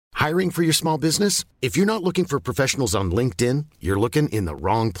Hiring for your small business? If you're not looking for professionals on LinkedIn, you're looking in the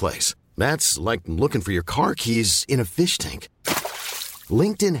wrong place. That's like looking for your car keys in a fish tank.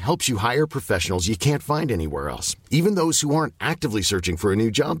 LinkedIn helps you hire professionals you can't find anywhere else, even those who aren't actively searching for a new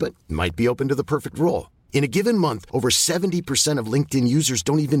job but might be open to the perfect role. In a given month, over 70% of LinkedIn users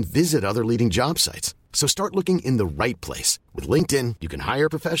don't even visit other leading job sites. So start looking in the right place. With LinkedIn, you can hire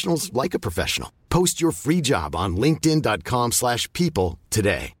professionals like a professional. Post your free job on linkedin.com/people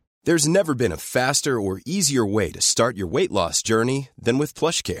today. There's never been a faster or easier way to start your weight loss journey than with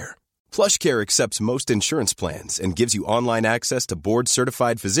PlushCare. PlushCare accepts most insurance plans and gives you online access to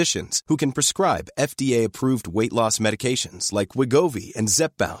board-certified physicians who can prescribe FDA-approved weight loss medications like Wegovy and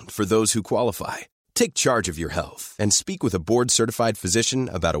Zepbound for those who qualify. Take charge of your health and speak with a board-certified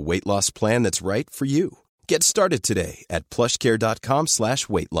physician about a weight loss plan that's right for you. Get started today at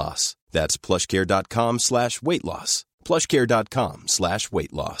plushcare.com/weight loss. That's plushcare.com/weight loss.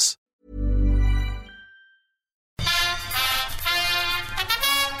 plushcare.com/weight loss.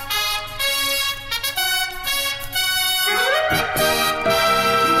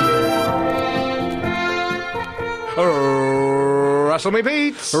 Wrestle me,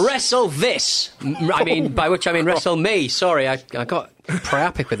 Pete. Wrestle this. I mean, by which I mean wrestle me. Sorry, I got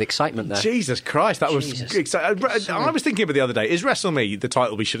priapic with excitement there. Jesus Christ, that was exciting. I was thinking about the other day, is Wrestle Me the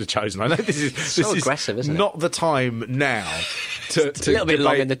title we should have chosen? I know this is aggressive, isn't it? Not the time now to It's a little bit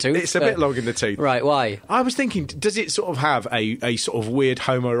long in the tooth. It's a bit long in the tooth. Right, why? I was thinking, does it sort of have a sort of weird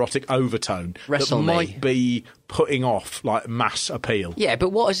homoerotic overtone Wrestle that Me. might be putting off like mass appeal? Yeah, but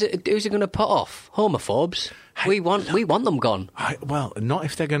what is it? Who's it going to put off? Homophobes. We want them gone. Well, not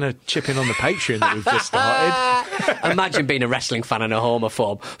if they're going to chip in on the Patreon that we've just started. Imagine being a wrestling fan and a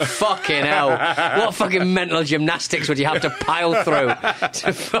homophobe. Fucking hell. What fucking mental gymnastics would you have to pile through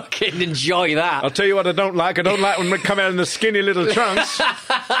to fucking enjoy that? I'll tell you what I don't like. I don't like when we come out in the skinny little trunks.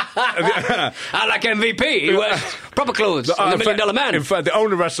 I like MVP. He wears proper clothes. He's a $1 million man. In fact, the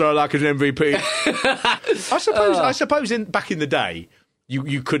only wrestler I like is MVP. I suppose back in the day,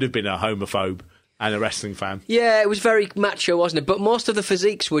 you could have been a homophobe and a wrestling fan. Yeah, it was very macho, wasn't it? But most of the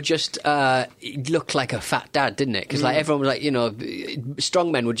physiques were just looked like a fat dad, didn't it? Because like everyone was like, you know,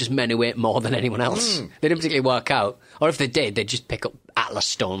 strong men were just men who ate more than anyone else. They didn't particularly work out, or if they did, they'd just pick up Atlas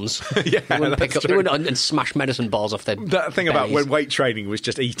stones. Yeah, they wouldn't that's they true. wouldn't and smash medicine balls off their That thing bellies. about when weight training was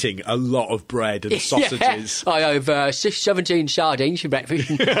just eating a lot of bread and sausages. Yeah. I have 17 sardines for breakfast.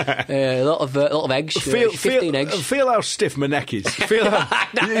 A lot of eggs. 15 eggs. Feel how stiff my neck is. Feel how,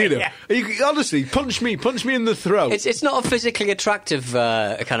 you honestly, punch me in the throat. It's not a physically attractive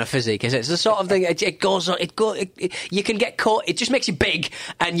kind of physique, is it? It's the sort of thing. It goes on. You can get caught. It just makes you big,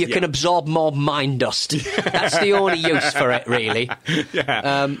 and you can absorb more mine dust. That's the only use for it, really.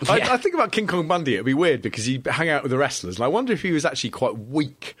 Yeah. I think about King Kong Bundy. It'd be weird because he'd hang out with the wrestlers, and I wonder if he was actually quite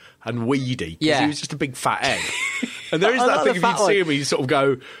weak and weedy. Yeah. He was just a big fat egg. And there is I that like thing the if fat you'd see one. him, he'd sort of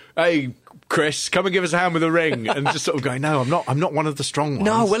go, "Hey, Chris, come and give us a hand with a ring," and just sort of going, "No, I'm not one of the strong ones."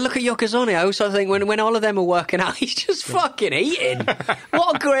 No, well, look at Yokozuna. I also think when all of them are working out, he's just fucking eating.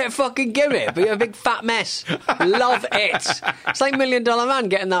 What a great fucking gimmick! But you're a big fat mess. Love it. It's like $1 Million Man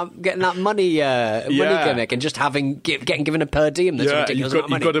getting that money gimmick and just getting given a per diem. That's ridiculous.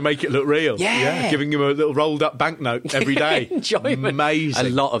 You've got to make it look real. Yeah. Giving him a little rolled up banknote every day. Enjoyment. Amazing. A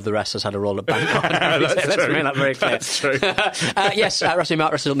lot of the wrestlers had a roll of banknote. Let's true. make that very clear. That's true. Yes, Wrestling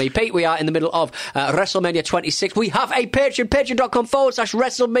Mark, Wrestle Me, Pete. We are in the middle of WrestleMania 26. We have a Patreon,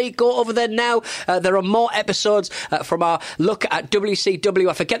 patreon.com/WrestleMe. Go over there now. There are more episodes from our look at WCW.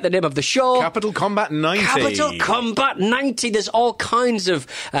 I forget the name of the show. Capital Combat 90. Capital Combat 90. There's all kinds of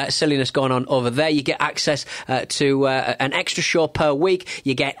silliness going on over there. You get access to an extra show per week.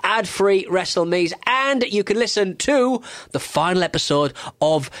 You get ad-free WrestleMe's, and you can listen to the final episode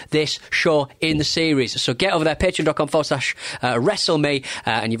of this show in the series. So get over there, patreon.com/WrestleMe,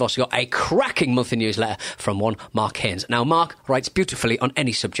 and you've also got a cracking monthly newsletter from one Mark Haynes. Now, Mark writes beautifully on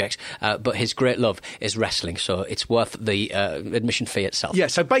any subject, but his great love is wrestling, so it's worth the admission fee itself. Yeah,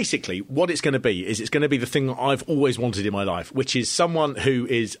 so basically what it's going to be is it's going to be the thing that I've always wanted in my life, which is someone who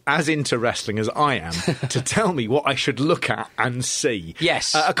is as into wrestling as I am to tell me what I should look at and see.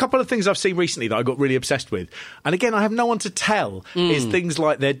 Yes. A couple of things I've seen recently that I got really obsessed with, and again, I have no one to tell, is things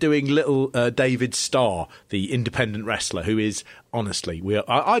like they're doing little David Starr, the independent wrestler, who is... Honestly,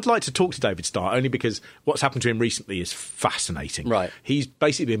 I'd like to talk to David Starr only because what's happened to him recently is fascinating. Right. He's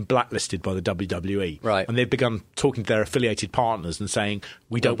basically been blacklisted by the WWE. Right. And they've begun talking to their affiliated partners and saying,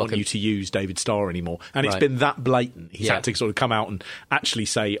 we don't want you to use David Starr anymore. And it's been that blatant. He's had to sort of come out and actually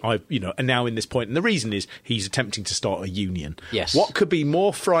say, and now in this point. And the reason is he's attempting to start a union. Yes. What could be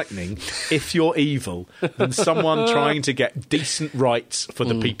more frightening if you're evil than someone trying to get decent rights for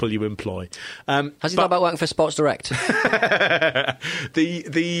the people you employ? Has he thought about working for Sports Direct?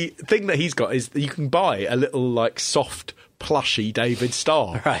 The thing that he's got is that you can buy a little like soft plushy David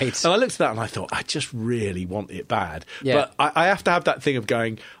Starr. Right. And I looked at that and I thought, I just really want it bad. Yeah. But I have to have that thing of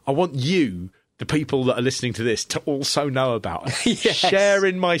going, I want you, the people that are listening to this, to also know about it. Yes. Share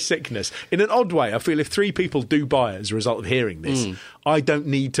in my sickness. In an odd way, I feel if 3 people do buy it as a result of hearing this, I don't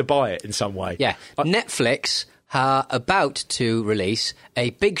need to buy it in some way. Yeah. Netflix are about to release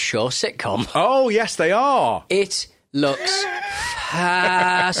a Big Show sitcom. Oh, yes, they are. It looks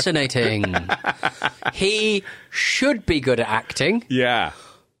fascinating. He should be good at acting, Yeah.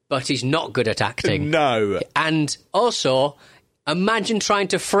 but he's not good at acting. No. And also, imagine trying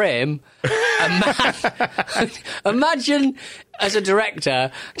to frame a man. Imagine as a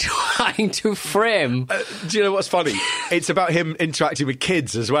director trying to frame. Do you know what's funny? It's about him interacting with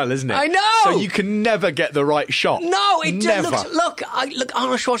kids as well, isn't it? I know! So you can never get the right shot. No, it never. just look,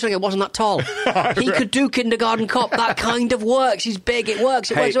 Arnold Schwarzenegger wasn't that tall. He could do Kindergarten Cop. That kind of works. He's big. It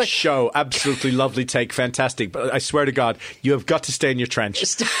works. It Hey, works. show, absolutely lovely take, fantastic. But I swear to God, you have got to stay in your trench.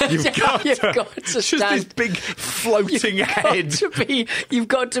 You've got to just this stand. big floating head. You've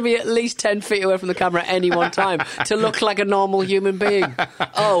got to be at least 10 feet away from the camera at any one time to look like a normal human being.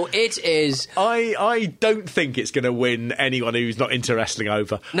 Oh, it is. I don't think it's going to win anyone who's not into wrestling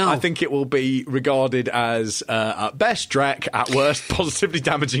over. No. I think it will be regarded as, at best, Drek, at worst, positively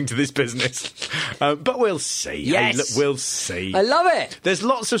damaging to this business. But we'll see. Yes. Hey, look, we'll see. I love it. There's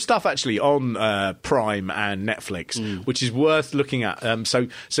lots of stuff actually on Prime and Netflix, which is worth looking at. So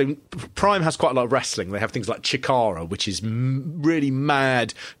Prime has quite a lot of wrestling. They have things like Chikara, which is really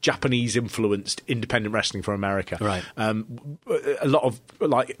mad Japanese-influenced independent wrestling from America. Right. A lot of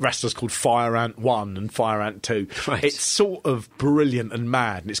like wrestlers called Fire Ant 1 and Fire Ant 2. Right. It's sort of brilliant and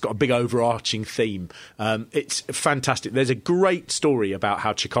mad, and it's got a big overarching theme. It's fantastic. There's a great story about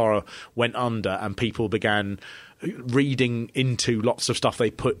how Chikara went under and people began reading into lots of stuff they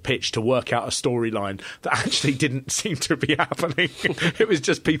pitched to work out a storyline that actually didn't seem to be happening. It was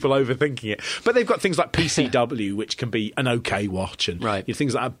just people overthinking it. But they've got things like PCW, which can be an okay watch, and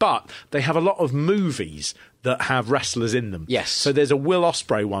things like that. But they have a lot of movies that have wrestlers in them. Yes. So there's a Will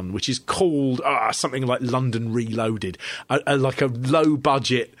Ospreay one, which is called something like London Reloaded, like a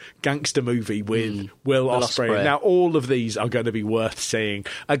low-budget gangster movie with Will Ospreay. Now, all of these are going to be worth seeing.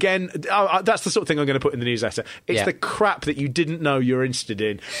 Again, that's the sort of thing I'm going to put in the newsletter. It's the crap that you didn't know you're interested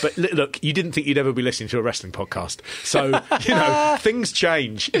in. But look, you didn't think you'd ever be listening to a wrestling podcast. So, things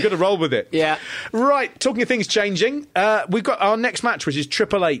change. You've got to roll with it. Yeah. Right, talking of things changing, we've got our next match, which is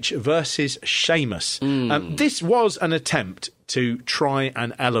Triple H versus Sheamus. This was an attempt to try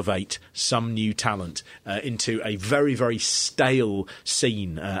and elevate some new talent into a very, very stale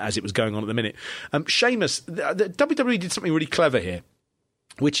scene as it was going on at the minute. Sheamus, the WWE did something really clever here,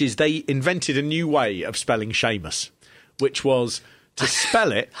 which is they invented a new way of spelling Sheamus, which was to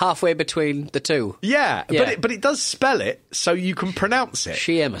spell it halfway between the two. Yeah. But it does spell it so you can pronounce it.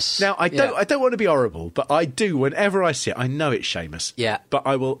 Sheamus. Now I don't want to be horrible, but I do. Whenever I see it, I know it's Sheamus. Yeah. But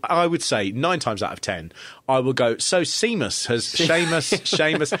I would say 9 times out of 10, I will go. So Seamus has Sheamus.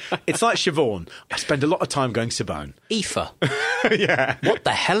 It's like Siobhan. I spend a lot of time going Sibone. Aoife. Yeah. What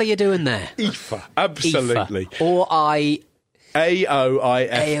the hell are you doing there? Aoife. Absolutely. Aoife.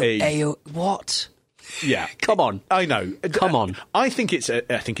 Aoife. What? Yeah, come on. I know. Come on. I think it's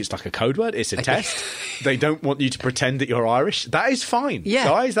like a code word. It's a test. They don't want you to pretend that you're Irish. That is fine,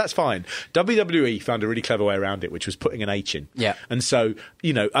 guys. That's fine. WWE found a really clever way around it, which was putting an H in. Yeah, and so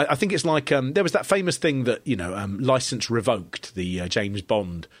I think it's like there was that famous thing that License Revoked, the James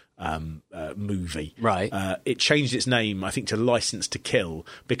Bond movie. Right. It changed its name, I think, to License to Kill,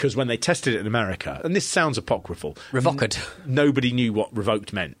 because when they tested it in America, and this sounds apocryphal, revoked, nobody knew what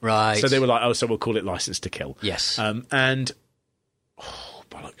revoked meant. Right. So they were like, so we'll call it License to Kill. Yes. And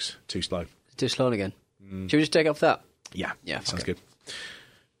bollocks, too slow. Too slow again. Should we just take off that? Yeah. Sounds good.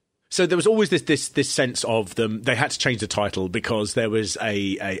 So there was always this sense of them. They had to change the title because there was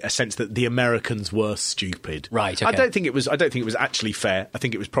a sense that the Americans were stupid. Right. Okay. I don't think it was actually fair. I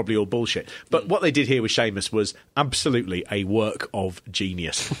think it was probably all bullshit. But what they did here with Sheamus was absolutely a work of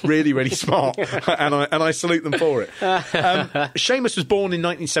genius. Really, really smart, and I salute them for it. Sheamus was born in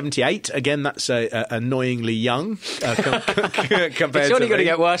 1978. Again, that's annoyingly young compared to It's only going to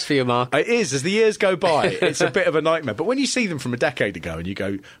get worse for you, Mark. It is. As the years go by, it's a bit of a nightmare. But when you see them from a decade ago and you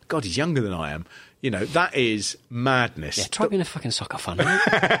go, God, he's younger than I am, that is madness. Yeah, try being a fucking soccer fan.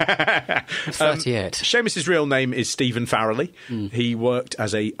 I'm 38. Sheamus's real name is Stephen Farrelly. He worked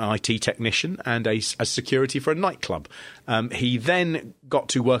as a IT technician and as security for a nightclub. He then got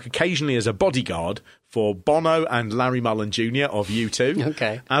to work occasionally as a bodyguard for Bono and Larry Mullen Jr. of U2,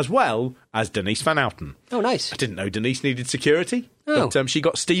 okay, as well as Denise Van Outen. Oh, nice. I didn't know Denise needed security, but she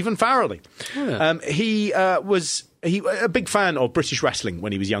got Stephen Farrelly. Yeah. He was a big fan of British wrestling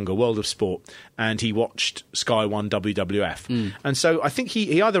when he was younger, World of Sport, and he watched Sky One WWF. And so I think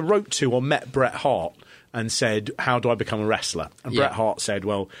he either wrote to or met Bret Hart and said, how do I become a wrestler? And Bret Hart said,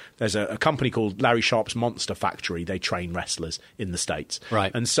 well, there's a company called Larry Sharp's Monster Factory. They train wrestlers in the States.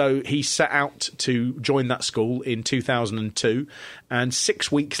 Right. And so he set out to join that school in 2002. And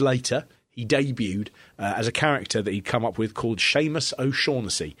 6 weeks later, he debuted as a character that he'd come up with called Seamus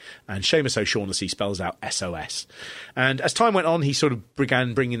O'Shaughnessy. And Seamus O'Shaughnessy spells out SOS. And as time went on, he sort of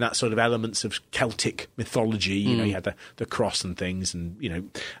began bringing that sort of elements of Celtic mythology. He had the cross and things. And,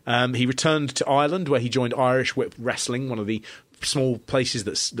 he returned to Ireland, where he joined Irish Whip Wrestling, one of the small places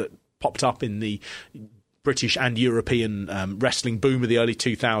that popped up in the British and European wrestling boom of the early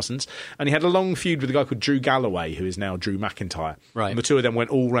 2000s. And he had a long feud with a guy called Drew Galloway, who is now Drew McIntyre. Right. And the two of them went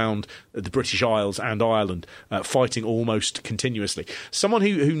all round the British Isles and Ireland, fighting almost continuously. Someone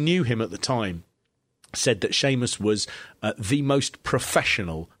who knew him at the time said that Sheamus was the most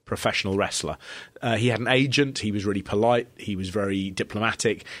professional wrestler. He had an agent. He was really polite. He was very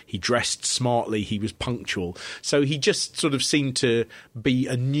diplomatic. He dressed smartly. He was punctual. So he just sort of seemed to be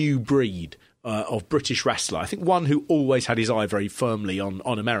a new breed of British wrestler. I think one who always had his eye very firmly on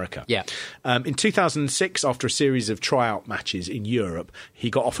America. Yeah. In 2006, after a series of tryout matches in Europe,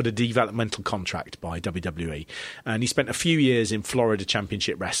 he got offered a developmental contract by WWE, and he spent a few years in Florida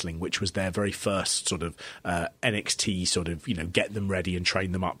Championship Wrestling, which was their very first sort of NXT sort of get them ready and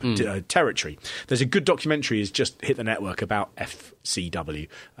train them up territory. There's a good documentary has just hit the network about FCW,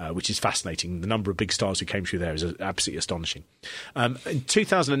 which is fascinating. The number of big stars who came through there is absolutely astonishing. In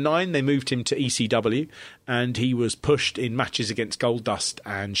 2009, they moved him to ECW, and he was pushed in matches against Goldust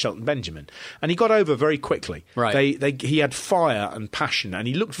and Shelton Benjamin, and he got over very quickly. Right. He had fire and passion, and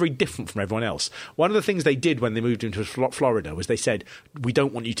he looked very different from everyone else. One of the things they did when they moved him to Florida was they said, we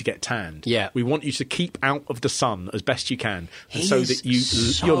don't want you to get tanned. Yeah. We want you to keep out of the sun as best you can, and He that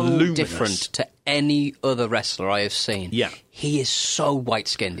is you're luminous. different to any other wrestler I have seen. Yeah. He is so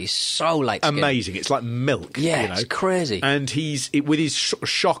white-skinned. He's so light-skinned. Amazing. It's like milk. Yeah, it's crazy. And with his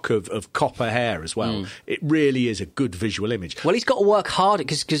shock of copper hair as well, it really is a good visual image. Well, he's got to work hard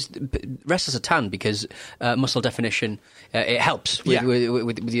because wrestlers are tan because muscle definition it helps with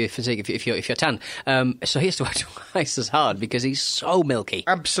your physique if you're tan. So he has to work twice as hard because he's so milky.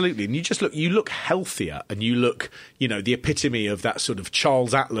 Absolutely, and you look healthier, and you look the epitome of that sort of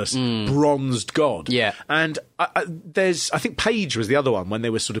Charles Atlas bronzed god. Yeah, and I think Paige was the other one when they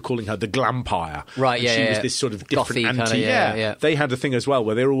were sort of calling her the Glampire. Right, yeah, she was this sort of different gothy anti. Yeah. They had a thing as well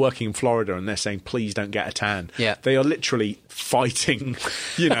where they're all working in Florida and they're saying, please don't get a tan. Yeah. They are literally fighting,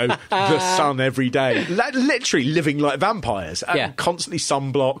 the sun every day, literally living like vampires, and constantly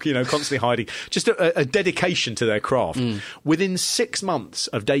sunblock, constantly hiding. Just a dedication to their craft. Within 6 months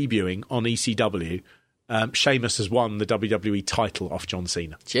of debuting on ECW, Sheamus has won the WWE title off John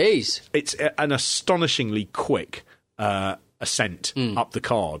Cena. Jeez. It's an astonishingly quick ascent up the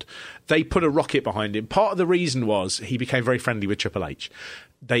card. They put a rocket behind him. Part of the reason was he became very friendly with Triple H.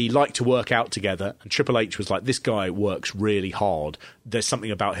 They liked to work out together, and Triple H was like, this guy works really hard. There's something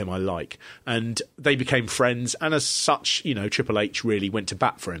about him I like. And they became friends, and as such, Triple H really went to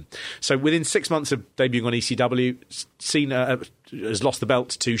bat for him. So within 6 months of debuting on ECW, Cena has lost the belt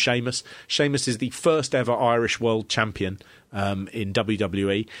to Sheamus. Sheamus is the first ever Irish world champion in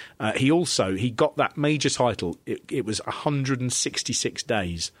WWE. He got that major title. It was 166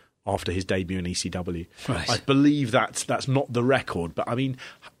 days after his debut in ECW. Right. I believe that's not the record, but I mean,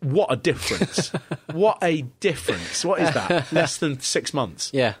 what a difference. What a difference. What is that? Less than 6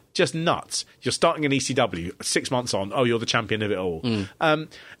 months. Yeah. Just nuts. You're starting in ECW, 6 months on, you're the champion of it all.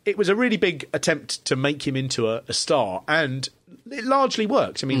 It was a really big attempt to make him into a star, and it largely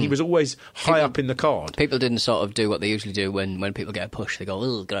worked. I mean, he was always high up in the card. People didn't sort of do what they usually do when people get a push. They go,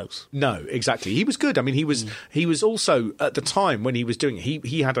 "Oh, gross." No, exactly. He was good. I mean, he was also, at the time when he was doing it,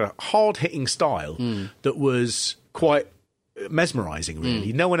 he had a hard-hitting style that was quite mesmerising,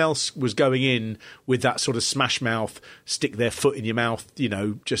 really. No one else was going in with that sort of smash mouth, stick their foot in your mouth,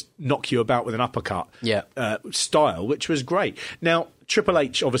 just knock you about with an uppercut style, which was great. Now, Triple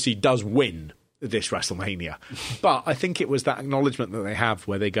H obviously does win this WrestleMania, but I think it was that acknowledgement that they have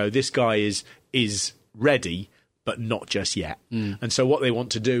where they go, this guy is ready, but not just yet. And so what they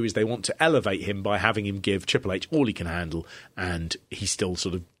want to do is they want to elevate him by having him give Triple H all he can handle, and he still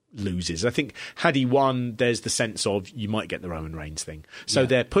sort of loses. I think had he won, there's the sense of you might get the Roman Reigns thing. So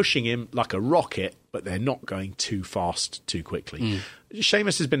they're pushing him like a rocket, but they're not going too fast too quickly.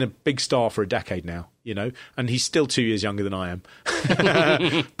 Sheamus has been a big star for a decade now, and he's still 2 years younger than I am.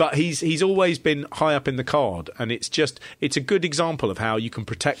 But he's always been high up in the card, and it's a good example of how you can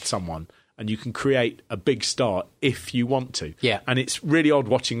protect someone and you can create a big star if you want to. Yeah. And it's really odd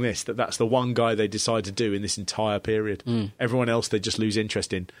watching that's the one guy they decide to do in this entire period. Everyone else they just lose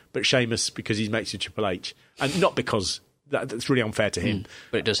interest in. But Sheamus, because he's mates with Triple H, and not because that's really unfair to him.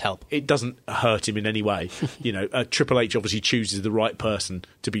 But it does help. It doesn't hurt him in any way. Triple H obviously chooses the right person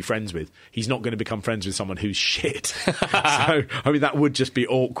to be friends with. He's not going to become friends with someone who's shit. So, I mean, that would just be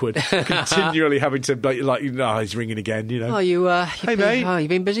awkward. Continually having to, he's ringing again, Oh, hey, mate. Oh, you've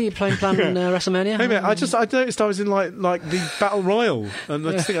been busy? You planning WrestleMania? Hey, mate, I noticed I was in, like the Battle Royal, and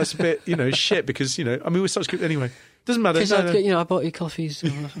I just think that's a bit, shit, because, we're such good... Anyway. Doesn't matter. No. I bought you coffees.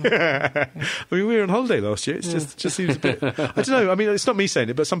 I mean, we were on holiday last year. It just seems a bit... I don't know. I mean, it's not me saying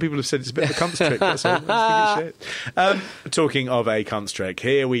it, but some people have said it's a bit of a cunt's trick. That's all. I just think it's shit. Talking of a cunt's trick,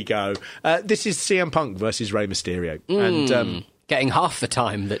 here we go. This is CM Punk versus Rey Mysterio. And... getting half the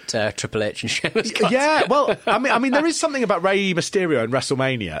time that Triple H and Sheamus got. Yeah, well, I mean, there is something about Rey Mysterio and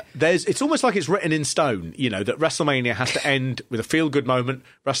WrestleMania. It's almost like it's written in stone, that WrestleMania has to end with a feel-good moment.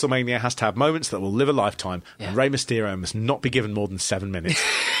 WrestleMania has to have moments that will live a lifetime, and Rey Mysterio must not be given more than 7 minutes.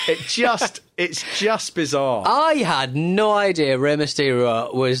 It's just bizarre. I had no idea Rey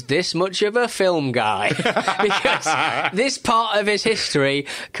Mysterio was this much of a film guy, because this part of his history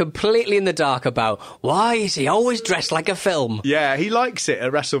completely in the dark about why is he always dressed like a film. Yeah, he likes it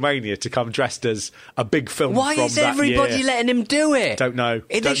at WrestleMania to come dressed as a big film. Why from is that everybody year. letting him do it? Don't know.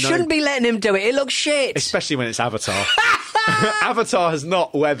 They shouldn't be letting him do it. It looks shit. Especially when it's Avatar. Avatar has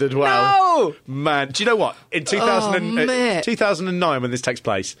not weathered well. No! Man, do you know what? In 2009, when this takes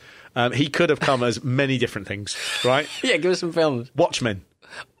place, he could have come as many different things, right? Yeah, give us some films. Watchmen.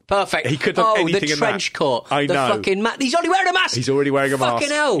 Perfect. He could have anything the in that. trench coat. I know. The fucking he's already wearing a mask. He's already wearing a mask. Fucking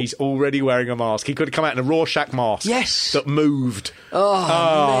hell. He's already wearing a mask. He could have come out in a Rorschach mask. Yes. That moved.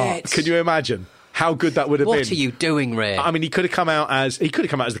 Mate. Could you imagine how good that would have been? What are you doing, Ray? I mean, he could have come out as the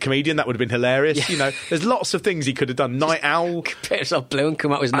comedian. That would have been hilarious. Yeah. There's lots of things he could have done. Night Owl. Paint himself blue and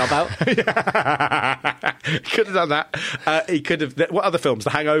come out with his knob out. He could have done that. He could have. What other films?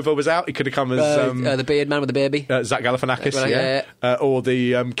 The Hangover was out. He could have come as the beard man with the baby. Zach Galifianakis. Yeah. Or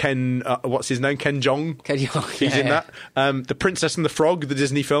the Ken. What's his name? Ken Jeong. Ken Jeong. He's in that. The Princess and the Frog, the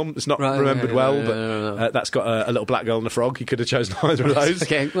Disney film. It's not remembered well, but that's got a little black girl and a frog. He could have chosen either of those.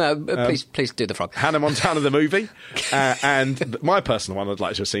 Okay. Well, please do the frog. Hannah Montana, the movie, and my personal one I'd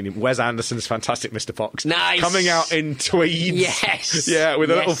like to have seen him, Wes Anderson's Fantastic Mr. Fox. Nice. Coming out in tweeds. Yes. Yeah,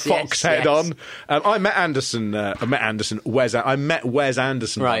 with a little fox head on. I met Wes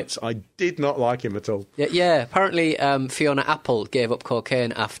Anderson right. once. I did not like him at all. Yeah. Apparently, Fiona Apple gave up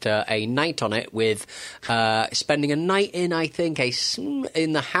cocaine after a night on it with spending a night in, I think,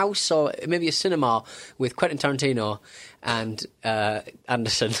 in the house or maybe a cinema with Quentin Tarantino and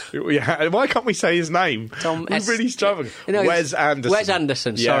Anderson. Yeah, why can't we say his name? We really struggle. Wes Anderson. Wes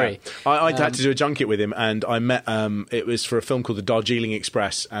Anderson, sorry. I had to do a junket with him, and I met, it was for a film called The Darjeeling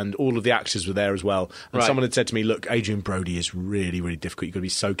Express, and all of the actors were there as well. And someone had said to me, look, Adrian Brody is really, really difficult. You've got to be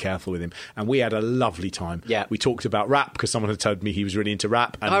so careful with him. And we had a lovely time. Yeah. We talked about rap, because someone had told me he was really into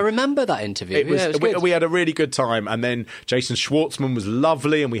rap. And I remember that interview. It was good. We had a really good time, and then Jason Schwartzman was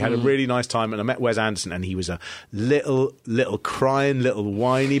lovely, and we had a really nice time, and I met Wes Anderson, and he was a little crying, little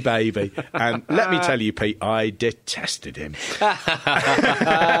whiny baby. And let me tell you, Pete, I detested him.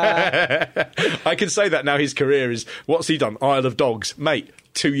 I can say that now. His career is, what's he done? Isle of Dogs. Mate,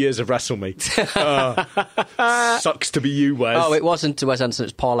 2 years of WrestleMe. Sucks to be you, Wes. Oh, it wasn't Wes Anderson,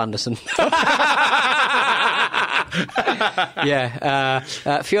 it's Paul Anderson.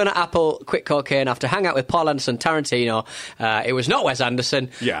 Fiona Apple quit cocaine after hang out with Paul Anderson, Tarantino. It was not Wes Anderson.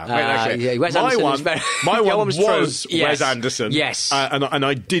 Wes Anderson is very... My one was true. Wes Anderson. Yes. And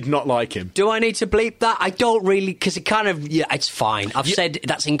I did not like him. Do I need to bleep that? I don't really, because it kind of, it's fine. I've said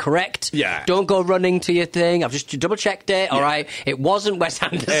that's incorrect. Yeah. Don't go running to your thing. I've just double-checked it, all right? It wasn't Wes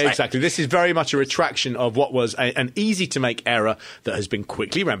Anderson. Exactly. This is very much a retraction of what was an easy-to-make error that has been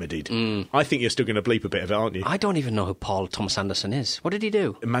quickly remedied. I think you're still going to bleep a bit of it, aren't you? I don't even know who Paul Thomas Anderson is. What did he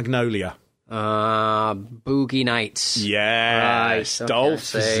do? Magnolia. Boogie Nights. Yes, right, Dolph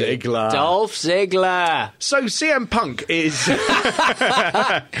Ziggler. Dolph Ziggler. So CM Punk is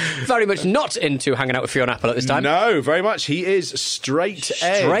very much not into hanging out with Fiona Apple at this time. No, very much. He is straight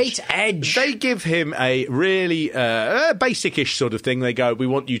edge. Straight edge. They give him a really basic-ish sort of thing. They go, we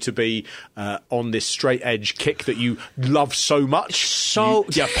want you to be on this straight edge kick that you love so much. So...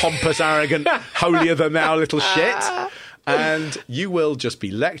 You pompous, arrogant, holier-than-thou little shit. And you will just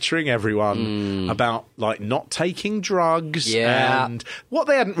be lecturing everyone about, like, not taking drugs. Yeah. And what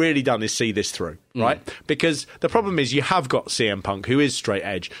they hadn't really done is see this through, right? Because the problem is you have got CM Punk, who is straight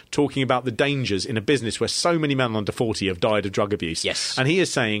edge, talking about the dangers in a business where so many men under 40 have died of drug abuse. Yes. And he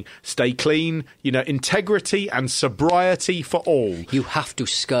is saying, stay clean, integrity and sobriety for all. You have to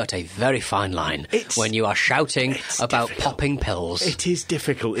skirt a very fine line when you are shouting about popping pills. It is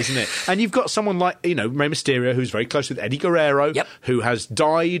difficult, isn't it? And you've got someone like, Rey Mysterio, who's very close with Eddie Guerrero, who has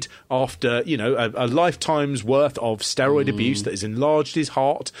died after, a lifetime's worth of steroid abuse that has enlarged his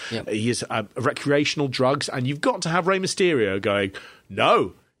heart. Yep. He is recreational drugs. And you've got to have Rey Mysterio going,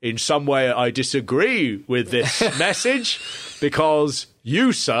 no, in some way I disagree with this message because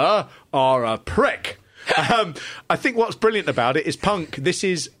you, sir, are a prick. I think what's brilliant about it is Punk, this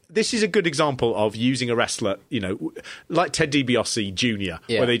is a good example of using a wrestler, like Ted DiBiase Jr.,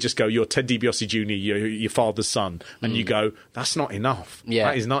 where they just go, you're Ted DiBiase Jr., you're your father's son. And you go, that's not enough. Yeah.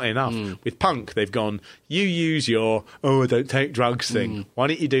 That is not enough. With Punk, they've gone, you use your, I don't take drugs thing. Why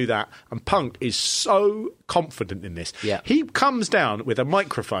don't you do that? And Punk is so confident in this. Yeah. He comes down with a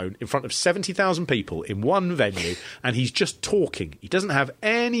microphone in front of 70,000 people in one venue, and he's just talking. He doesn't have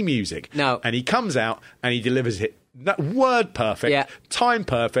any music. No. And he comes out and he delivers it. Word perfect, time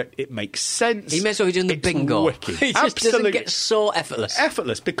perfect, it makes sense. He may as well be doing the bingo. Wicked. He just doesn't get so effortless.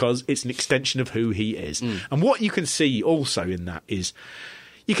 Effortless because it's an extension of who he is. And what you can see also in that is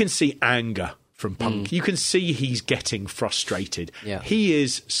you can see anger from Punk. You can see he's getting frustrated. Yeah. He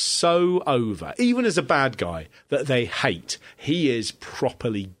is so over, even as a bad guy that they hate. He is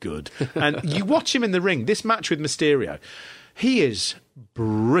properly good. And you watch him in the ring, this match with Mysterio, he is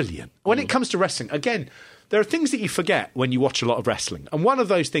brilliant. When it comes to wrestling, again, there are things that you forget when you watch a lot of wrestling. And one of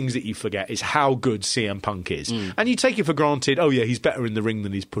those things that you forget is how good CM Punk is. And you take it for granted, oh yeah, he's better in the ring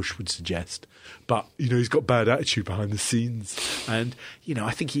than his push would suggest. But, he's got bad attitude behind the scenes. And,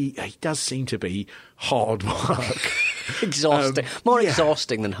 I think he does seem to be hard work. Exhausting. More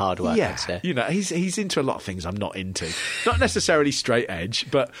exhausting than hard work, I'd say. He's into a lot of things I'm not into. Not necessarily straight edge,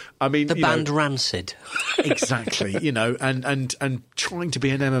 but, I mean... The band Rancid. Exactly, and trying to be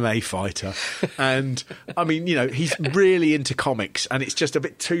an MMA fighter. And, I mean, he's really into comics, and it's just a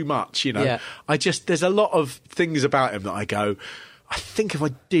bit too much, Yeah. There's a lot of things about him that I go... I think if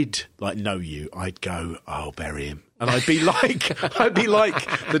I did know you, I'd go, I'll bury him. And I'd be like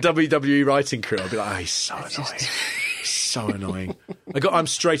the WWE writing crew. I'd be like, oh, he's so annoying. So annoying. I'm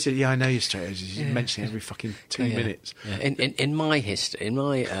straight at, I know you're straight at, you mention it every fucking 2 minutes. Yeah. In my history, in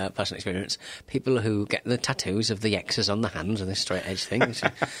my personal experience, people who get the tattoos of the X's on the hands and the straight edge things,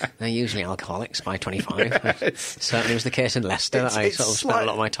 they're usually alcoholics by 25. Certainly was the case in Leicester. I sort of spent a lot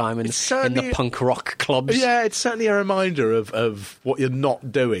of my time in the punk rock clubs. Yeah, it's certainly a reminder of what you're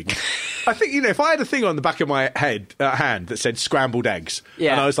not doing. I think, if I had a thing on the back of my hand that said scrambled eggs,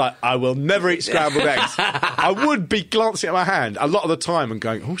 and I was like, I will never eat scrambled eggs, I would be glancing at my hand a lot of the time and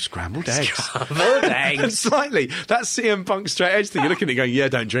going, oh, scrambled eggs. Scrambled eggs. And slightly, that's CM Punk straight edge thing. You're looking at it going, yeah,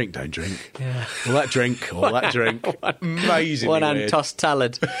 don't drink. Yeah. All that drink. Amazingly one weird. hand tossed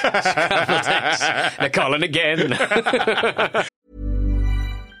salad. Scrambled eggs. They're calling again.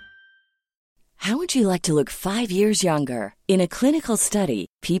 How would you like to look 5 years younger? In a clinical study,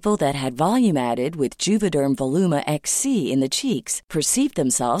 people that had volume added with Juvederm Voluma XC in the cheeks perceived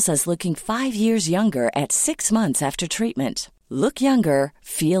themselves as looking 5 years younger at 6 months after treatment. Look younger,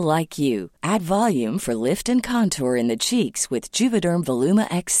 feel like you. Add volume for lift and contour in the cheeks with Juvederm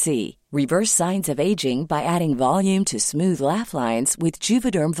Voluma XC. Reverse signs of aging by adding volume to smooth laugh lines with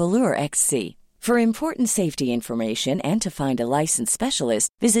Juvederm Volure XC. For important safety information and to find a licensed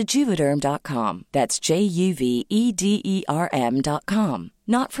specialist, visit Juvederm.com. That's JUVEDERM.com.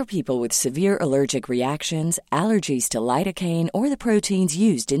 Not for people with severe allergic reactions, allergies to lidocaine, or the proteins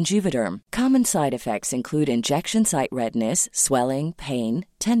used in Juvederm. Common side effects include injection site redness, swelling, pain,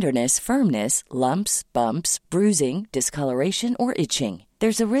 tenderness, firmness, lumps, bumps, bruising, discoloration, or itching.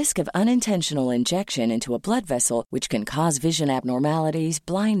 There's a risk of unintentional injection into a blood vessel, which can cause vision abnormalities,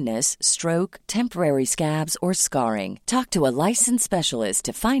 blindness, stroke, temporary scabs, or scarring. Talk to a licensed specialist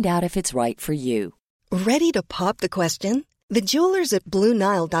to find out if it's right for you. Ready to pop the question? The jewelers at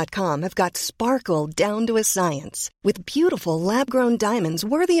BlueNile.com have got sparkle down to a science with beautiful lab-grown diamonds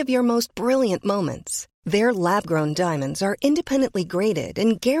worthy of your most brilliant moments. Their lab-grown diamonds are independently graded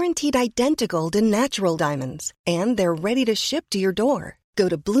and guaranteed identical to natural diamonds, and they're ready to ship to your door. Go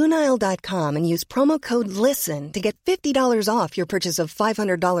to BlueNile.com and use promo code LISTEN to get $50 off your purchase of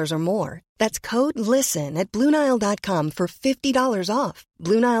 $500 or more. That's code LISTEN at BlueNile.com for $50 off.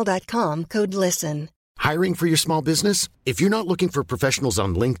 BlueNile.com, code LISTEN. Hiring for your small business? If you're not looking for professionals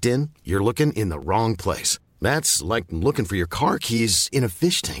on LinkedIn, you're looking in the wrong place. That's like looking for your car keys in a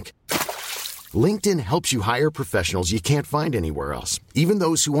fish tank. LinkedIn helps you hire professionals you can't find anywhere else, even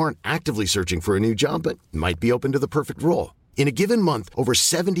those who aren't actively searching for a new job but might be open to the perfect role. In a given month, over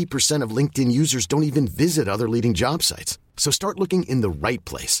 70% of LinkedIn users don't even visit other leading job sites. So start looking in the right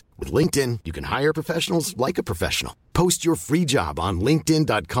place. With LinkedIn, you can hire professionals like a professional. Post your free job on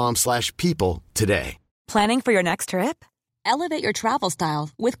linkedin.com/people today. Planning for your next trip? Elevate your travel style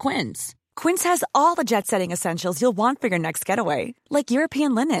with Quince. Quince has all the jet-setting essentials you'll want for your next getaway, like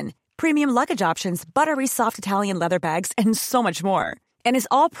European linen, premium luggage options, buttery soft Italian leather bags, and so much more. And is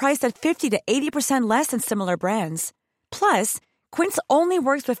all priced at 50 to 80% less than similar brands. Plus, Quince only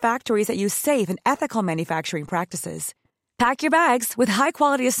works with factories that use safe and ethical manufacturing practices. Pack your bags with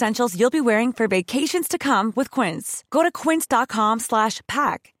high-quality essentials you'll be wearing for vacations to come with Quince. Go to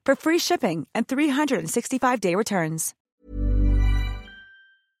quince.com/pack for free shipping and 365-day returns.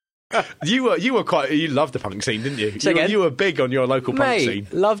 You loved the punk scene, didn't you? Say again? You were big on your local punk Mate, scene.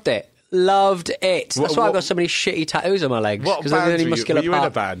 loved it. That's why I've got so many shitty tattoos on my legs. What Because band the only were muscular you in a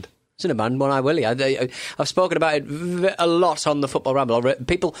part. band? I was in a band, One Eye Willie. I've spoken about it a lot on the Football Ramble.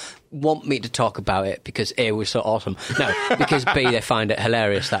 People want me to talk about it because A, we're so awesome. No, because B, they find it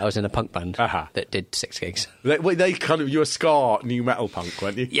hilarious that I was in a punk band that did 6 gigs. You were ska new metal punk,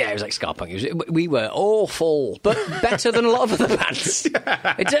 weren't you? Yeah, it was like ska punk. We were awful, but better than a lot of other bands.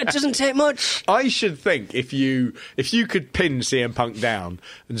 Yeah. It doesn't take much. I should think if you could pin CM Punk down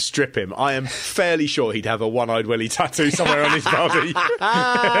and strip him, I am fairly sure he'd have a One-Eyed Willie tattoo somewhere on his body.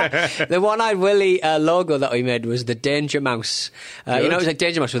 The One-Eyed Willie logo that we made was the Danger Mouse. It was like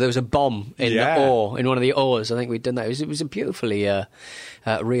Danger Mouse, where there was a bomb in the O, in one of the O's. I think we'd done that. It was a beautifully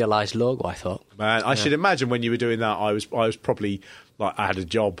realised logo, I thought. Man, I should imagine when you were doing that, I was probably like I had a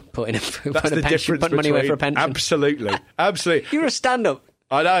job. Putting That's the difference putting money away for a pension. Absolutely. You were a stand-up.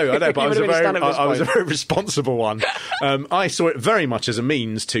 I know, but I was a point. very responsible one. I saw it very much as a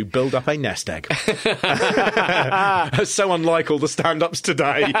means to build up a nest egg. So unlike all the stand-ups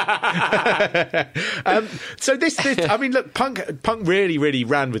today. So this, I mean, look, punk really, really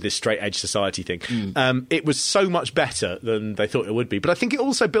ran with this straight edge society thing. It was so much better than they thought it would be, but I think it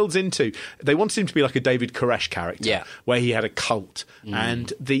also builds into they wanted him to be like a David Koresh character, where he had a cult,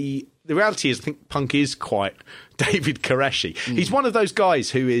 and the reality is, I think punk is quite David Koresh-y. He's one of those guys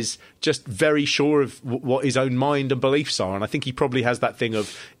who is just very sure of what his own mind and beliefs are, and I think he probably has that thing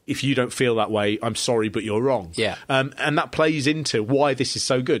of, if you don't feel that way, I'm sorry, but you're wrong. Yeah. And that plays into why this is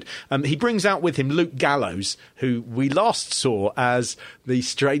so good. He brings out with him Luke Gallows, who we last saw as the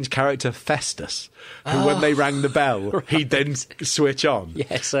strange character Festus, who when they rang the bell, he'd then switch on.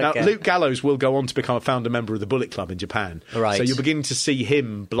 Yes, okay. Now, Luke Gallows will go on to become a founder member of the Bullet Club in Japan. Right. So you're beginning to see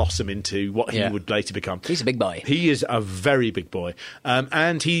him blossom into what he would later become. He's a big boy. He is a very big boy.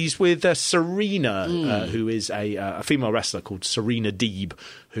 And he's with Serena, who is a female wrestler called Serena Deeb,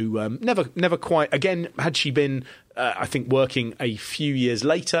 who never quite, again, had she been, I think, working a few years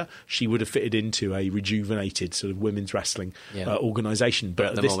later, she would have fitted into a rejuvenated sort of women's wrestling organisation.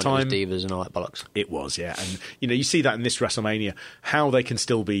 But at this time, it was Divas and all that bollocks. It was, yeah. And, you see that in this WrestleMania, how they can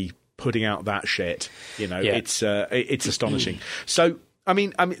still be putting out that shit. It's astonishing. So I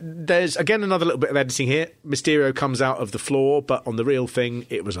mean, there's again another little bit of editing here. Mysterio comes out of the floor, but on the real thing,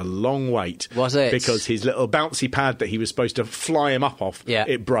 it was a long wait. Was it? Because his little bouncy pad that he was supposed to fly him up off,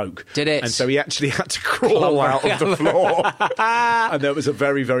 it broke. Did it? And so he actually had to crawl out of the floor. And there was a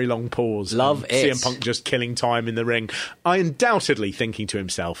very, very long pause. Love it. CM Punk just killing time in the ring. I undoubtedly thinking to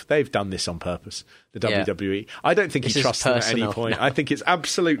himself, they've done this on purpose. The WWE. I don't think he trusts them at any point. No. I think it's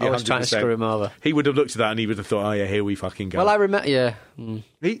absolutely 100%. I was trying to screw him over. He would have looked at that and he would have thought, oh yeah, here we fucking go. Well, I remember, yeah.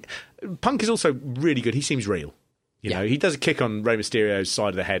 Punk is also really good. He seems real. You know, he does a kick on Rey Mysterio's side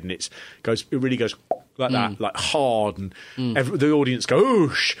of the head and it really goes like that, like hard, and the audience go,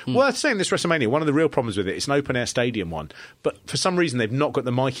 oosh. Worth saying this WrestleMania, one of the real problems with it's an open-air stadium one, but for some reason they've not got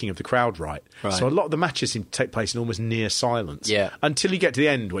the miking of the crowd right. So a lot of the matches seem to take place in almost near silence. Until you get to the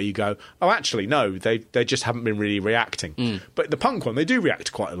end where you go, oh, actually, no, they just haven't been really reacting. But the Punk one, they do react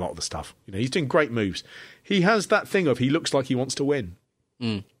to quite a lot of the stuff. You know, he's doing great moves. He has that thing of he looks like he wants to win.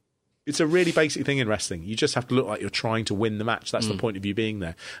 It's a really basic thing in wrestling. You just have to look like you're trying to win the match. That's the point of you being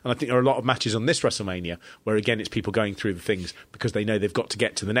there. And I think there are a lot of matches on this WrestleMania where, again, it's people going through the things because they know they've got to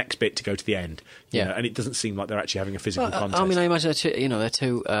get to the next bit to go to the end. You know, and it doesn't seem like they're actually having a physical contest. I mean, I imagine they're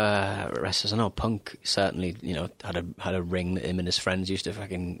two wrestlers. I know Punk certainly, had a ring that him and his friends used to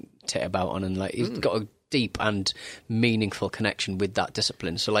fucking tit about on, and he's got a deep and meaningful connection with that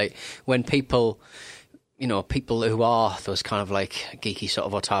discipline. So when people who are those kind of geeky sort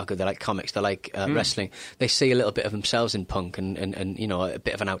of otaku, they like comics, they like wrestling, they see a little bit of themselves in Punk and a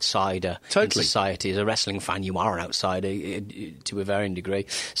bit of an outsider in society. As a wrestling fan, you are an outsider to a varying degree.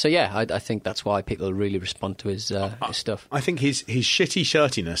 So yeah, I think that's why people really respond to his stuff. I think his shitty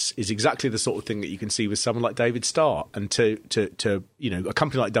shirtiness is exactly the sort of thing that you can see with someone like David Starr. And to a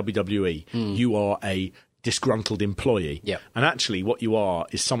company like WWE, you are a disgruntled employee. And actually what you are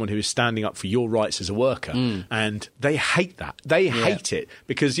is someone who is standing up for your rights as a worker. And they hate that. They hate it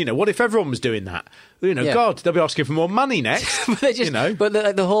because, what if everyone was doing that? God, they'll be asking for more money next. But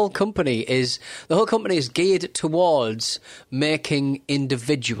the whole company is geared towards making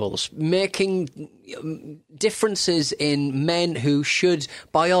individuals, making differences in men who should,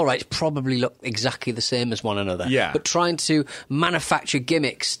 by all rights, probably look exactly the same as one another. But trying to manufacture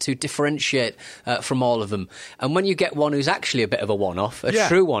gimmicks to differentiate from all of them. And when you get one who's actually a bit of a one-off, a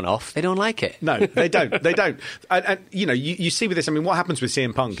true one-off, they don't like it. No, they don't. They don't. And you see with this, I mean, what happens with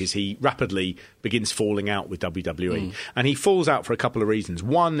CM Punk is he rapidly begins falling out with WWE. And he falls out for a couple of reasons.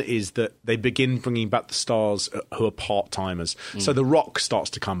 One is that they begin bringing back the stars who are part-timers. So The Rock starts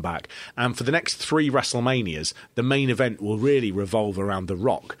to come back. And for the next 3 WrestleManias, the main event will really revolve around The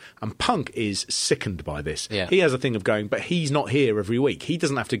Rock. And Punk is sickened by this. He has a thing of going, but he's not here every week. He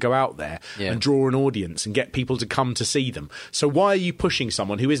doesn't have to go out there and draw an audience and get people to come to see them. So why are you pushing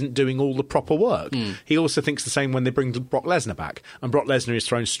someone who isn't doing all the proper work? He also thinks the same when they bring Brock Lesnar back. And Brock Lesnar is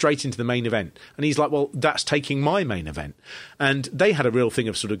thrown straight into the main event. And he's like, well, that's taking my main event. And they had a real thing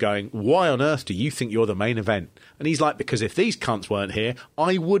of sort of going, why on earth do you think you're the main event? And he's like, because if these cunts weren't here,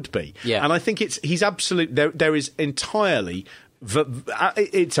 I would be. And I think he's absolute. There is entirely.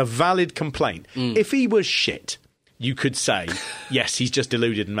 It's a valid complaint. If he was shit, you could say, yes, he's just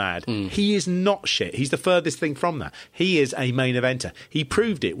deluded and mad. He is not shit. He's the furthest thing from that. He is a main eventer. He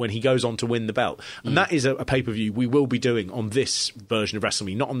proved it when he goes on to win the belt. And that is a pay-per-view we will be doing on this version of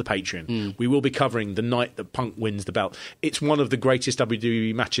WrestleMania, not on the Patreon. We will be covering the night that Punk wins the belt. It's one of the greatest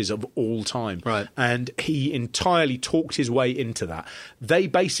WWE matches of all time. And he entirely talked his way into that. They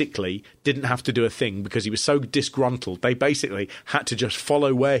basically didn't have to do a thing because he was so disgruntled. They basically had to just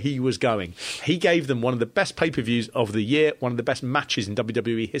follow where he was going. He gave them one of the best pay-per-views of the year, one of the best matches in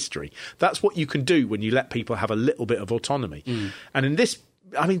WWE history. That's what you can do when you let people have a little bit of autonomy. And in this,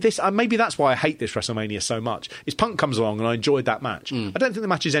 I mean, maybe that's why I hate this WrestleMania so much, is Punk comes along and I enjoyed that match. I don't think the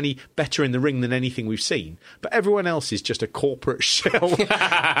match is any better in the ring than anything we've seen, but everyone else is just a corporate shell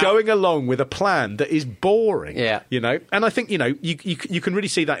going along with a plan that is boring. And I think, you can really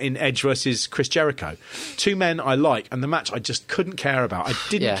see that in Edge versus Chris Jericho. 2 men I like, and the match I just couldn't care about. I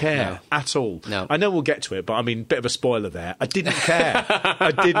didn't care at all. I know we'll get to it, but I mean, bit of a spoiler there. I didn't care.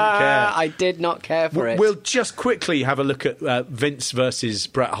 I didn't care. I did not care for it. We'll just quickly have a look at Vince versus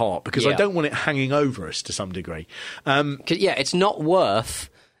Bret Hart, because I don't want it hanging over us to some degree. It's not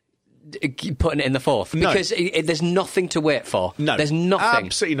worth putting it in the fourth because there's nothing to wait for. No, there's nothing.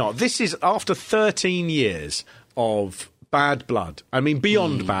 Absolutely not. This is after 13 years of bad blood. I mean,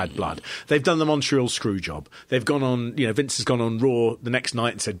 beyond bad blood. They've done the Montreal screw job. They've gone on, Vince has gone on Raw the next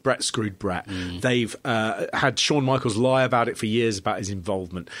night and said Bret screwed Bret. They've had Shawn Michaels lie about it for years about his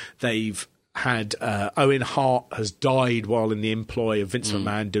involvement. They've had Owen Hart has died while in the employ of Vince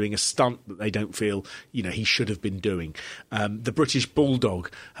McMahon doing a stunt that they don't feel he should have been doing. The British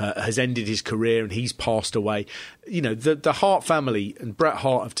Bulldog has ended his career and he's passed away. The Hart family and Bret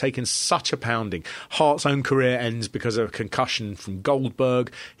Hart have taken such a pounding. Hart's own career ends because of a concussion from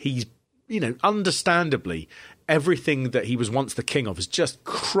Goldberg. He's understandably, everything that he was once the king of has just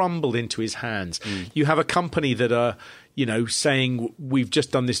crumbled into his hands. You have a company that are, saying we've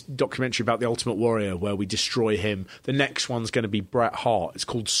just done this documentary about the Ultimate Warrior where we destroy him. The next one's going to be Bret Hart. It's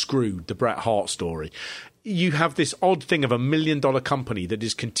called Screwed, the Bret Hart story. You have this odd thing of $1 million company that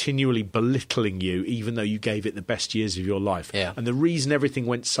is continually belittling you, even though you gave it the best years of your life. Yeah. And the reason everything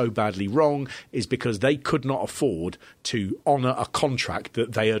went so badly wrong is because they could not afford to honour a contract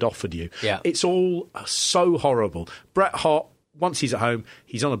that they had offered you. Yeah. It's all so horrible. Bret Hart, once he's at home,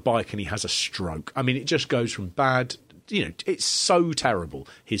 he's on a bike and he has a stroke. I mean, it just goes from bad, it's so terrible,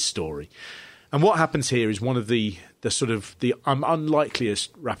 his story. And what happens here is one of the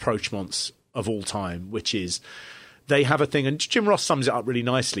unlikeliest rapprochements of all time, which is they have a thing, and Jim Ross sums it up really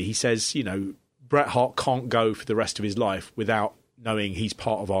nicely. He says, Bret Hart can't go for the rest of his life without knowing he's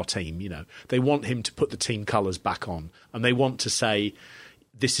part of our team. They want him to put the team colours back on, and they want to say,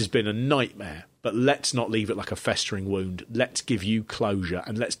 this has been a nightmare, but let's not leave it like a festering wound. Let's give you closure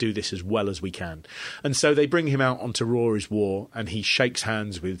and let's do this as well as we can. And so they bring him out onto Raw is War and he shakes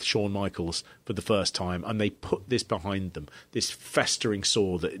hands with Shawn Michaels for the first time and they put this behind them, this festering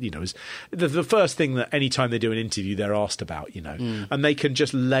sore that, is the first thing that any time they do an interview they're asked about, and they can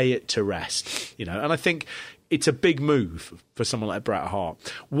just lay it to rest, and I think it's a big move for someone like Bret Hart.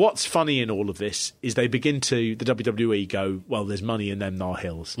 What's funny in all of this is the WWE go, well, there's money in them thar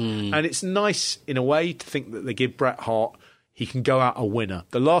hills. And it's nice in a way to think that they give Bret Hart, he can go out a winner.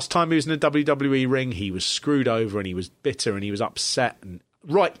 The last time he was in a WWE ring, he was screwed over and he was bitter and he was upset and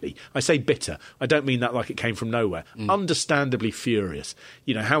rightly. I say bitter. I don't mean that like it came from nowhere. Understandably furious.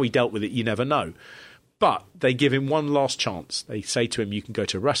 How he dealt with it, you never know. But they give him one last chance. They say to him, you can go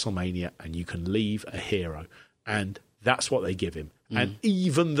to WrestleMania and you can leave a hero. And that's what they give him. And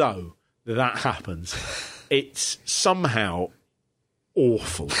even though that happens, it's somehow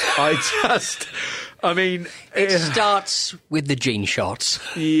awful. It starts with the jean shorts.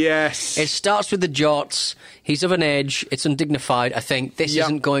 Yes. It starts with the jorts. He's of an age. It's undignified. I think this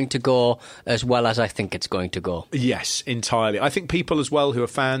isn't going to go as well as I think it's going to go. Yes, entirely. I think people as well who are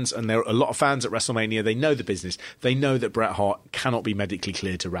fans, and there are a lot of fans at WrestleMania, they know the business. They know that Bret Hart cannot be medically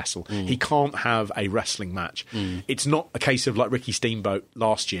cleared to wrestle. He can't have a wrestling match. It's not a case of like Ricky Steamboat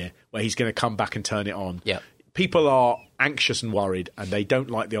last year where he's going to come back and turn it on. Yeah. People are anxious and worried, and they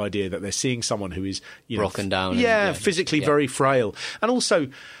don't like the idea that they're seeing someone who is broken down. Physically very frail. And also,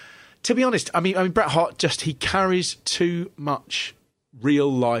 to be honest, I mean, Bret Hart he carries too much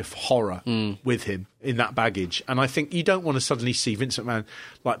real life horror with him in that baggage. And I think you don't want to suddenly see Vince McMahon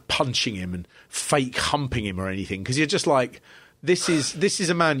like punching him and fake humping him or anything, because you're just like, this is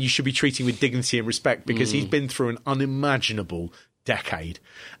a man you should be treating with dignity and respect because he's been through an unimaginable decade.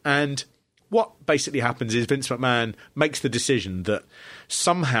 And what basically happens is Vince McMahon makes the decision that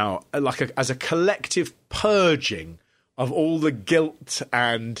somehow, as a collective purging of all the guilt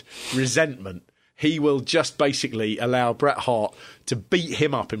and resentment, he will just basically allow Bret Hart to beat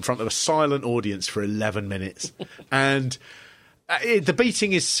him up in front of a silent audience for 11 minutes. And the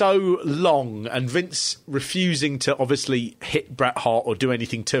beating is so long, and Vince refusing to obviously hit Bret Hart or do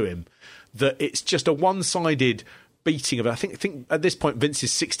anything to him, that it's just a one-sided beating of it. I think at this point Vince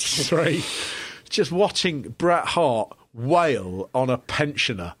is 63. Just watching Bret Hart wail on a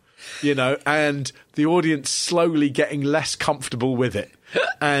pensioner, and the audience slowly getting less comfortable with it.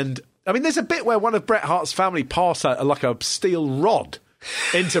 And I mean, there's a bit where one of Bret Hart's family pass like a steel rod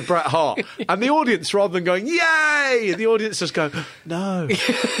into Bret Hart, and the audience, rather than going yay, the audience just go no,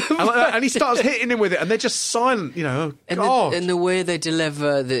 and he starts hitting him with it, and they're just silent, And the way they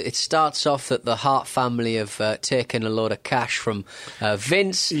deliver, it starts off that the Hart family have taken a load of cash from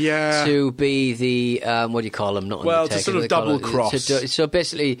Vince to be the what do you call them? Not to sort of double cross. So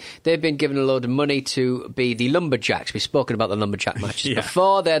basically, they've been given a load of money to be the lumberjacks. We've spoken about the lumberjack matches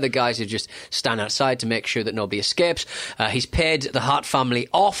before. They're the guys who just stand outside to make sure that nobody escapes. He's paid the Hart family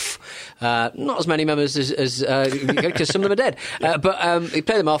off. Not as many members as because some of them are dead. But he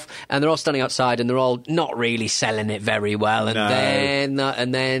played them off, and they're all standing outside, and they're all not really selling it very well. And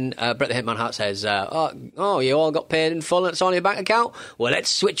then Bret the Hitman Hart says, "Oh, you all got paid in full, and it's on your bank account. Well, let's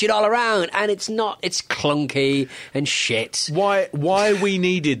switch it all around." And it's not. It's clunky and shit. Why we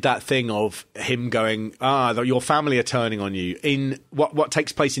needed that thing of him going, your family are turning on you in what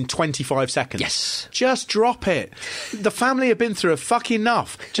takes place in 25 seconds. Yes, just drop it. The family have been through a fucking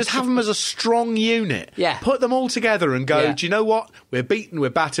enough. Just have them as a strong unit. Yeah. Put them all together and go, Yeah. do you know what? We're beaten, we're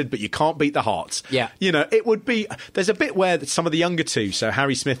battered, but you can't beat the Hearts. Yeah. You know, it would be... There's a bit where some of the younger two, so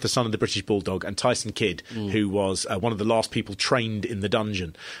Harry Smith, the son of the British Bulldog, and Tyson Kidd, who was one of the last people trained in the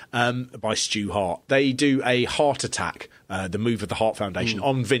dungeon by Stu Hart, they do a heart attack, the move of the Hart Foundation,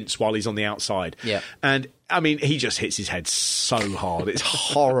 on Vince while he's on the outside. Yeah. And I mean, he just hits his head so hard. It's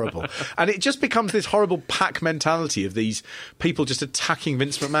horrible. And it just becomes this horrible pack mentality of these people just attacking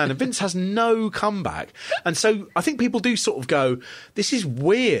Vince McMahon. And Vince has no comeback. And so I think people do sort of go, this is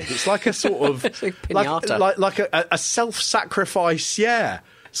weird. It's like a sort of... It's like pinata. like a self-sacrifice, yeah.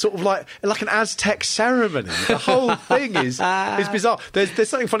 Sort of like an Aztec ceremony. The whole thing is bizarre. There's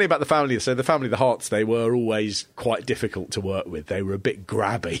something funny about the family. So the family, the Harts, they were always quite difficult to work with. They were a bit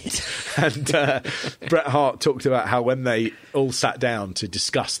grabby. And Bret Hart talked about how when they all sat down to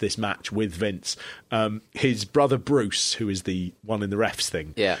discuss this match with Vince, his brother Bruce, who is the one in the refs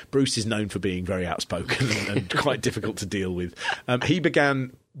thing, Bruce is known for being very outspoken and quite difficult to deal with. He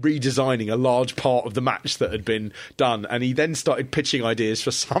began redesigning a large part of the match that had been done, and he then started pitching ideas for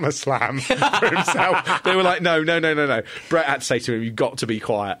SummerSlam for himself. They were like, no. Bret had to say to him, you've got to be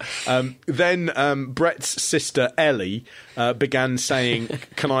quiet. Then Bret's sister Ellie began saying,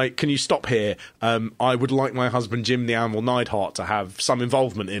 can you stop here? I would like my husband Jim the Anvil Neidhart to have some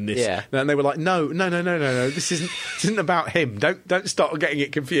involvement in this. Yeah. And they were like, no. This isn't about him. Don't start getting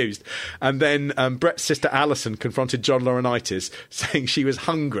it confused. And then Bret's sister Alison confronted John Laurinaitis, saying she was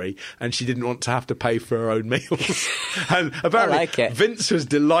hungry and she didn't want to have to pay for her own meals. And apparently I like it. Vince was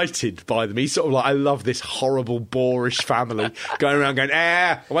delighted by them. He's sort of like, I love this horrible boorish family going around going,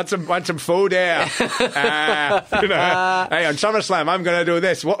 I want some food here. You know, hey, on SummerSlam I'm going to do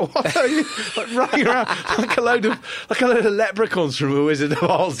this. What are you running around like a load of leprechauns from The Wizard of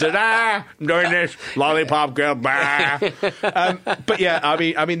Oz? I'm doing this lollipop girl. But yeah,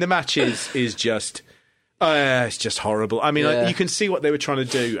 I mean the match is just it's just horrible. I mean, you can see what they were trying to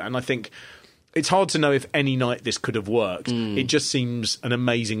do, and I think it's hard to know if any night this could have worked. It just seems an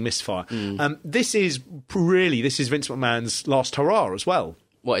amazing misfire. This is Vince McMahon's last hurrah as well.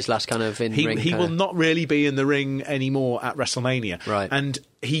 What, his last kind of in-ring? He will not really be in the ring anymore at WrestleMania. Right. And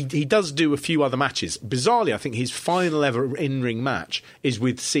he does do a few other matches. Bizarrely, I think his final ever in-ring match is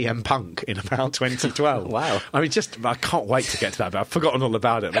with CM Punk in about 2012. Wow. I mean, I can't wait to get to that, but I've forgotten all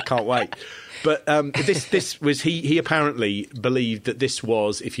about it, and I can't wait. But this was he apparently believed that this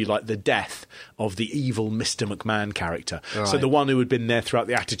was, if you like, the death of the evil Mr. McMahon character. Right. So the one who had been there throughout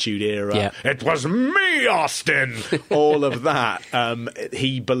the Attitude Era. Yeah. It was me, Austin. All of that.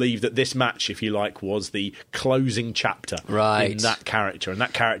 He believed that this match, if you like, was the closing chapter in that character, and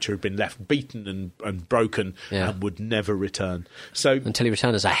that character had been left beaten and broken and would never return. So until he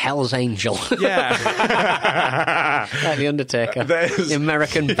returned as a Hell's Angel. Yeah. Like the Undertaker. The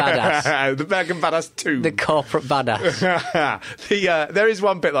American badass. The American Badass 2. The corporate badass. There is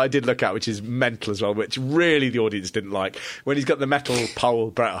one bit that I did look at, which is mental as well, which really the audience didn't like. When he's got the metal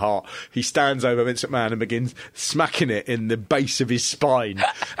pole, Bret Hart, he stands over Vince McMahon and begins smacking it in the base of his spine.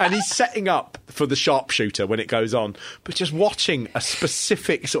 And he's setting up for the sharpshooter when it goes on, but just watching a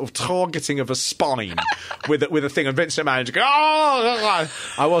specific sort of targeting of a spine with a thing, and Vince McMahon just go, oh!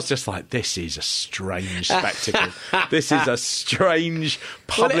 I was just like, this is a strange spectacle. This is a strange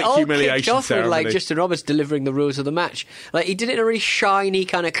public humiliation off ceremony. With like Justin Roberts delivering the rules of the match. Like, he did it in a really shiny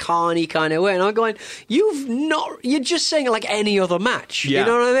kind of carny kind of way, and I'm going, you're just saying it like any other match. You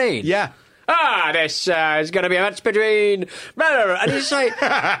know what I mean? Yeah. This is going to be a match between... And it's like,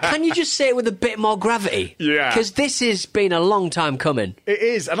 can you just say it with a bit more gravity? Yeah. Because this has been a long time coming. It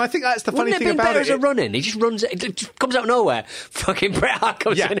is, and I think that's the funny thing about it. Wouldn't it have been better it. as a run-in? He just runs it, it just comes out of nowhere. Fucking Bret Hart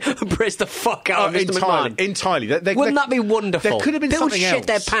comes in and breaks the fuck out of Mr. McMahon. Entirely. Wouldn't that be wonderful? There could have been something else. People shit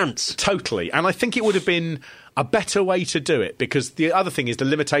their pants. Totally. And I think it would have been a better way to do it, because the other thing is the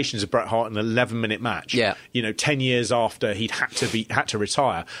limitations of Bret Hart in an 11-minute match. Yeah. 10 years after he'd had to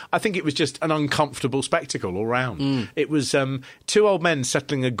retire. I think it was just an uncomfortable spectacle all round. It was two old men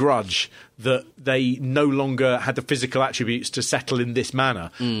settling a grudge that they no longer had the physical attributes to settle in this manner,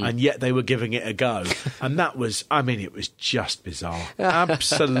 and yet they were giving it a go. And that was, it was just bizarre.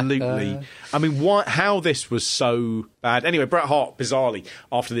 Absolutely. How this was so bad. Anyway, Bret Hart, bizarrely,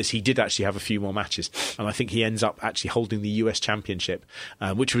 after this, he did actually have a few more matches, and I think he he ends up actually holding the US Championship,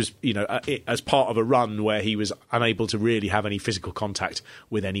 which was, as part of a run where he was unable to really have any physical contact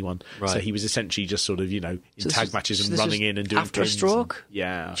with anyone. Right. So he was essentially just sort of, in tag matches and running in and doing after a stroke.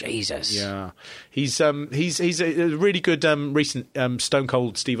 Yeah, Jesus. Yeah, he's a really good recent Stone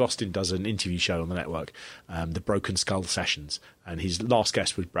Cold Steve Austin does an interview show on the network, the Broken Skull Sessions, and his last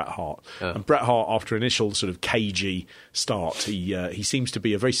guest was Bret Hart. And Bret Hart, after initial sort of cagey start, he seems to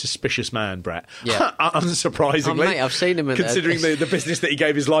be a very suspicious man, Bret. Yeah. Unsurprisingly. Mate, I've seen him considering the business that he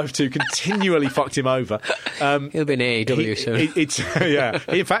gave his life to continually fucked him over. He'll be in AEW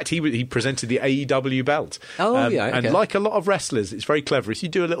soon. In fact, he presented the AEW belt. Okay. And like a lot of wrestlers, it's very clever. If you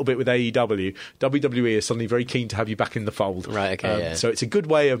do a little bit with AEW, WWE is suddenly very keen to have you back in the fold. Right, okay, So it's a good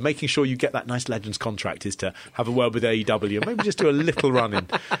way of making sure you get that nice Legends contract, is to have a word with AEW and maybe just do a little run-in.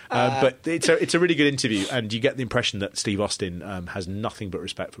 But it's a really good interview, and you get the impression that Steve Austin has nothing but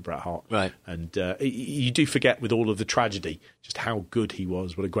respect for Bret Hart. Right. And you do forget, with all of the tragedy, just how good he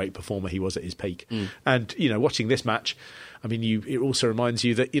was, what a great performer he was at his peak. And, watching this match, I mean, it also reminds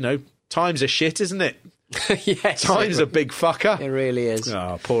you that, times are shit, isn't it? Yes. Time's a big fucker. It really is.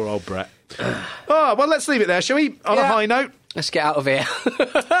 Oh, poor old Bret. Well, let's leave it there, shall we? On a high note. Let's get out of here.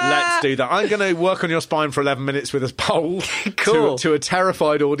 Let's do that. I'm going to work on your spine for 11 minutes with a poll. Cool. to a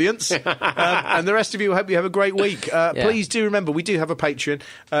terrified audience. And the rest of you, I hope you have a great week. Please do remember, we do have a Patreon.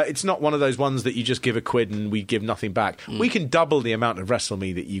 It's not one of those ones that you just give £1 and we give nothing back. We can double the amount of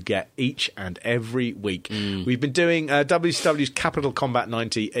WrestleMe that you get each and every week. We've been doing WCW's Capital Combat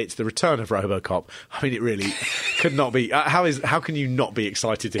 90. It's the return of RoboCop. I mean, it really could not be. How can you not be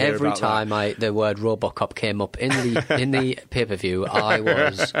excited to hear about that? Every time the word RoboCop came up in the pay-per-view,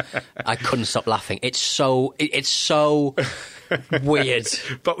 I couldn't stop laughing. It's so weird.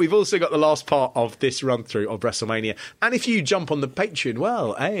 But we've also got the last part of this run-through of WrestleMania. And if you jump on the Patreon,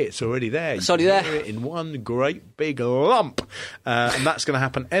 well, hey, it's already there. It's already there. Hear it in one great big lump. And that's going to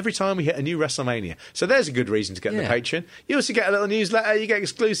happen every time we hit a new WrestleMania. So there's a good reason to get the Patreon. You also get a little newsletter, you get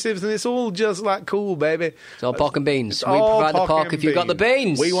exclusives, and it's all just like cool, baby. It's all pork and beans. We provide the pork if you've got the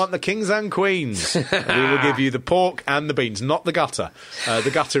beans. We want the kings and queens. We will give you the pork and the beans, not the gutter.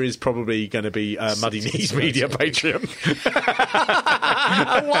 The gutter is probably going to be Muddy Knees Media Patreon.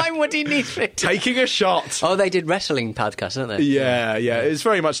 Why would he need it? Taking a shot. Oh, they did wrestling podcasts, didn't they? Yeah. It's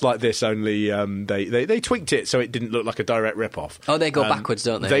very much like this, only they tweaked it so it didn't look like a direct rip-off. Oh, they go backwards,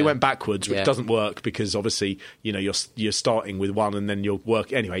 don't they? They went backwards, which doesn't work because obviously, you're starting with one and then you'll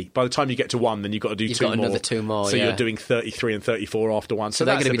work. Anyway, by the time you get to one, then you've got to do you've two got more. Another two more, so you're doing 33 and 34 after one. So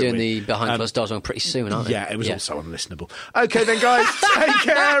they're going to be doing the behind closed doors one pretty soon, aren't they? Yeah, it was also unlistenable. Okay then, guys, take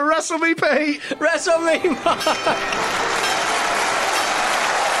care. Wrestle me, Pete. Wrestle me, Mark.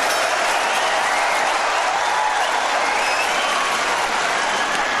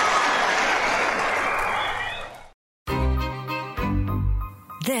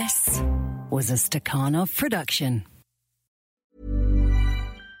 This was a Stakhanov production.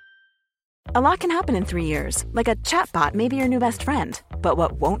 A lot can happen in 3 years, like a chatbot may be your new best friend. But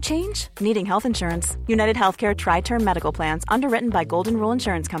what won't change? Needing health insurance. United Healthcare Tri-Term Medical Plans, underwritten by Golden Rule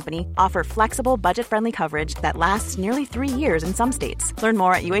Insurance Company, offer flexible, budget-friendly coverage that lasts nearly 3 years in some states. Learn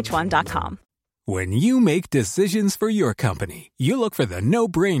more at UH1.com. When you make decisions for your company, you look for the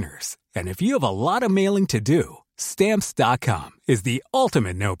no-brainers. And if you have a lot of mailing to do, Stamps.com is the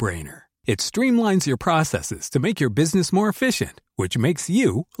ultimate no-brainer. It streamlines your processes to make your business more efficient, which makes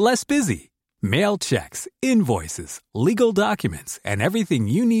you less busy. Mail checks, invoices, legal documents, and everything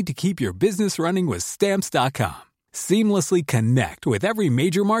you need to keep your business running with Stamps.com. Seamlessly connect with every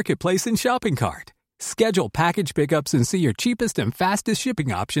major marketplace and shopping cart. Schedule package pickups and see your cheapest and fastest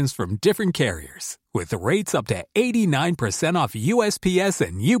shipping options from different carriers, with rates up to 89% off USPS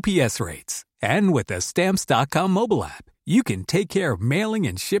and UPS rates. And with the Stamps.com mobile app, you can take care of mailing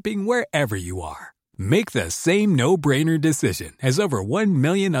and shipping wherever you are. Make the same no-brainer decision as over 1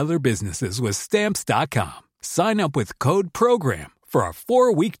 million other businesses with Stamps.com. Sign up with code PROGRAM for a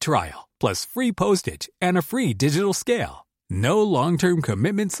 4-week trial, plus free postage and a free digital scale. No long-term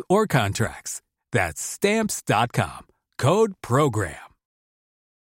commitments or contracts. That's Stamps.com. Code PROGRAM.